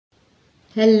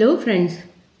Hello friends,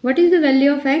 what is the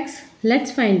value of x?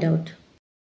 Let's find out.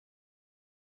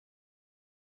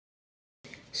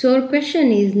 So our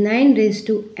question is 9 raised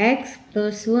to x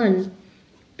plus 1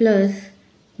 plus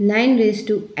 9 raised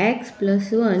to x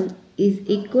plus 1 is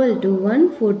equal to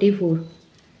 144.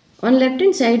 On left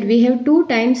hand side we have 2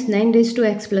 times 9 raised to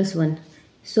x plus 1.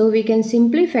 So we can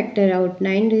simply factor out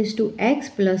 9 raised to x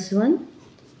plus 1.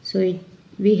 So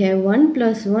we have 1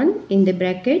 plus 1 in the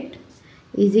bracket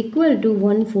is equal to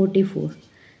 144.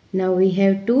 Now we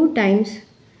have 2 times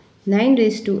 9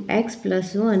 raised to x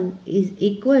plus 1 is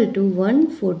equal to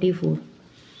 144.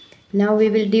 Now we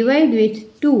will divide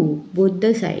with 2 both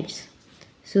the sides.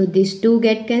 So these 2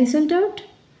 get cancelled out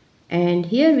and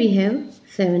here we have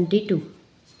 72.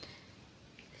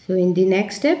 So in the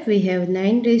next step we have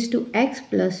 9 raised to x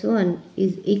plus 1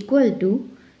 is equal to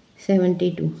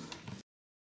 72.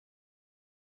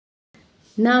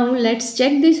 Now let's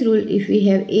check this rule. If we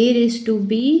have a raised to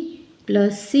b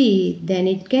plus c, then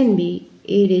it can be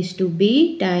a raised to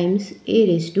b times a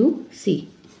raised to c.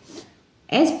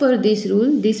 As per this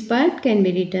rule, this part can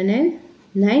be written as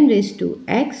 9 raised to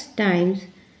x times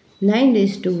 9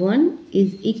 raised to 1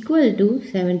 is equal to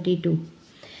 72.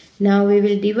 Now we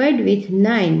will divide with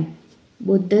 9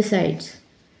 both the sides.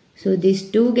 So these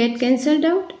 2 get cancelled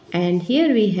out and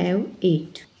here we have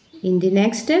 8. In the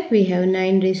next step we have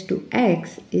 9 raised to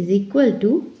x is equal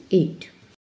to 8.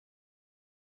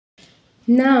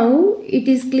 Now it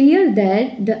is clear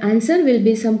that the answer will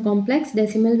be some complex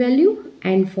decimal value,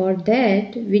 and for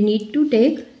that we need to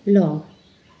take log.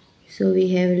 So we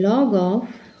have log of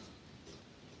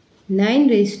 9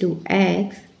 raised to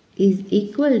x is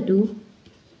equal to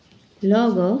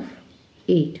log of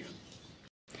 8.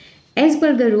 As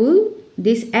per the rule,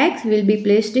 this x will be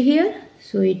placed here.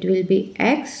 So it will be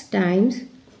x times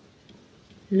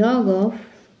log of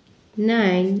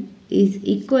 9 is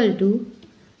equal to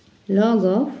log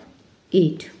of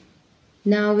 8.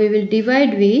 Now we will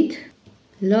divide with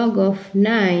log of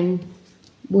 9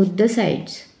 both the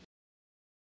sides.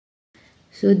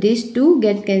 So these 2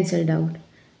 get cancelled out.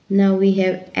 Now we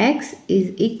have x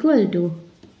is equal to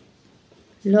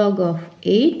log of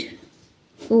 8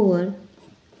 over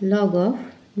log of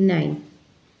 9.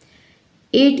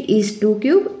 8 is 2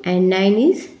 cube and 9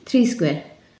 is 3 square.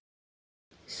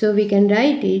 So we can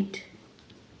write it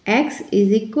x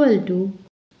is equal to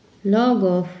log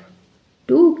of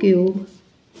 2 cube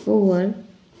over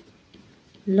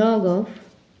log of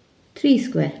 3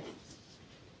 square.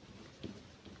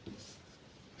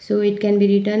 So it can be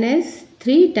written as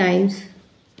 3 times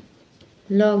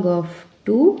log of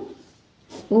 2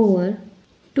 over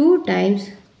 2 times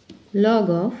log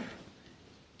of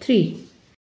 3.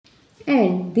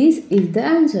 And this is the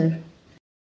answer.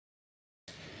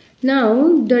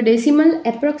 Now the decimal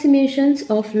approximations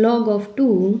of log of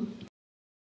 2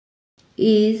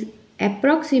 is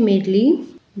approximately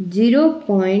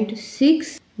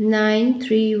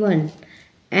 0.6931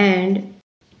 and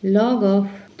log of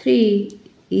 3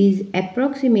 is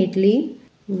approximately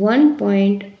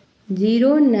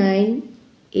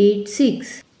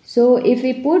 1.0986. So if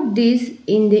we put this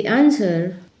in the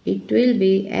answer, it will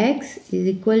be x is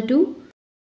equal to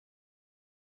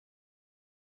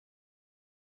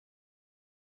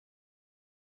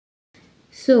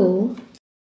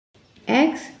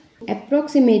x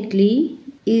approximately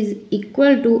is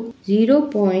equal to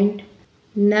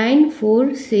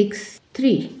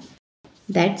 0.9463.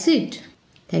 That's it.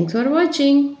 Thanks for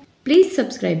watching. Please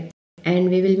subscribe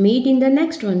and we will meet in the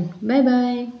next one. Bye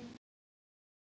bye.